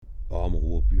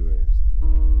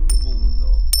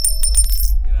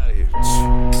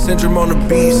syndrome on the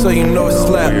beat, so you know it's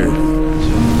slapping.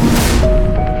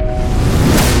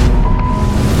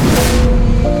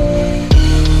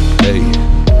 Hey,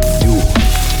 you.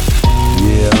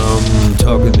 Yeah, I'm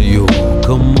talking to you.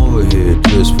 Come over here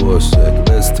just for a sec.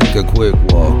 Let's take a quick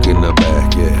walk in the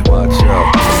back, yeah. Watch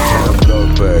out, time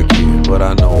goes back here. But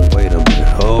I know, wait a minute.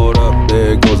 Hold up,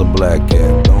 there goes a black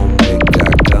cat. Don't make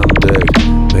eye contact.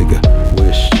 Make a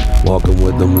wish, walking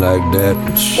with them like that.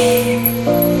 Shh.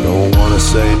 Don't wanna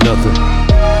say nothing.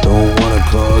 Don't wanna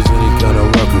cause any kind of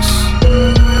ruckus.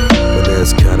 But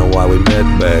that's kinda why we met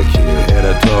back here. Had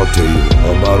to talk to you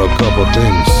about a couple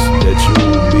things that you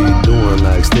be doing,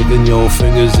 like sticking your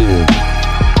fingers in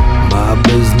my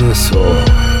business, or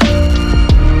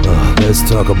let's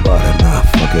talk about it. Nah,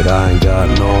 fuck it, I ain't got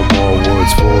no more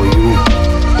words for you.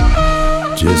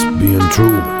 Just being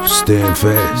true, staying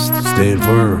fast, staying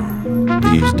firm.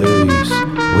 These days,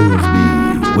 winds be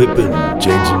whipping,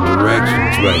 changing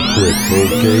directions right quick,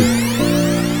 okay?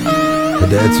 But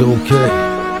that's okay.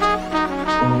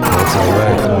 That's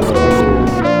alright.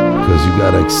 Cause you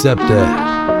gotta accept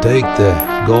that, take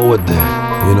that, go with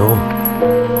that, you know?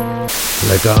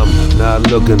 Like I'm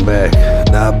not looking back,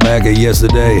 not back at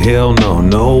yesterday, hell no,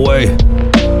 no way.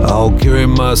 I'll carry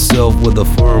myself with a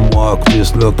firm walk,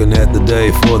 just looking at the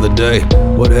day for the day.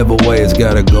 Whatever way it's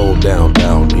gotta go down,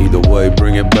 down. Either way,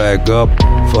 bring it back up,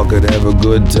 fuck it, have a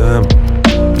good time.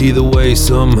 Either way,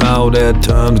 somehow that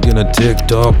time's gonna tick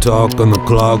tock, talk on the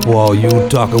clock while you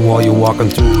talking, while you're walking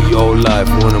through your life,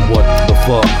 wondering what the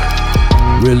fuck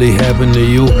really happened to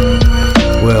you.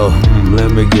 Well,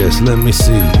 let me guess, let me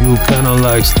see. You kinda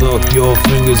like stuck your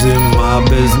fingers in my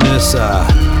business. I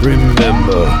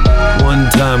remember one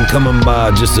time coming by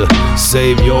just to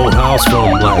save your house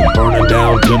from like burning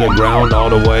down to the ground, all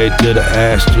the way to the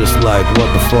ash, just like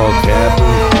what the fuck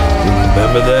happened. You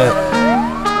remember that?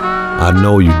 I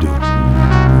know you do.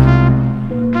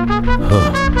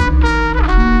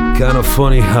 Kinda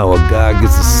funny how a guy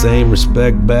gets the same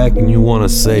respect back and you wanna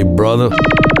say brother.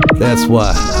 That's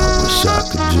why I wish I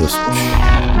could just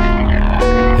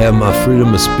have my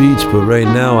freedom of speech, but right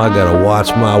now I gotta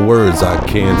watch my words. I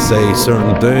can't say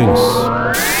certain things.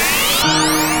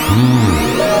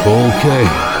 Okay.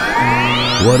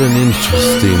 What an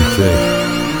interesting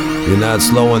thing. You're not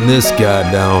slowing this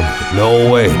guy down.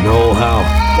 No way, no how.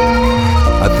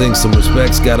 I think some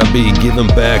respect's gotta be given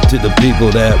back to the people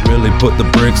that really put the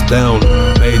bricks down,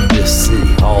 made this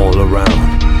city all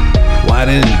around. Why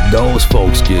didn't those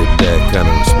folks get that kind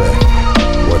of respect?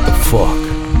 What the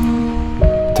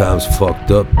fuck? Time's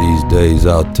fucked up these days,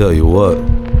 I'll tell you what.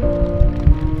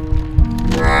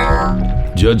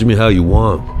 Judge me how you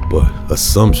want, but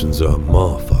assumptions are a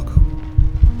motherfucker.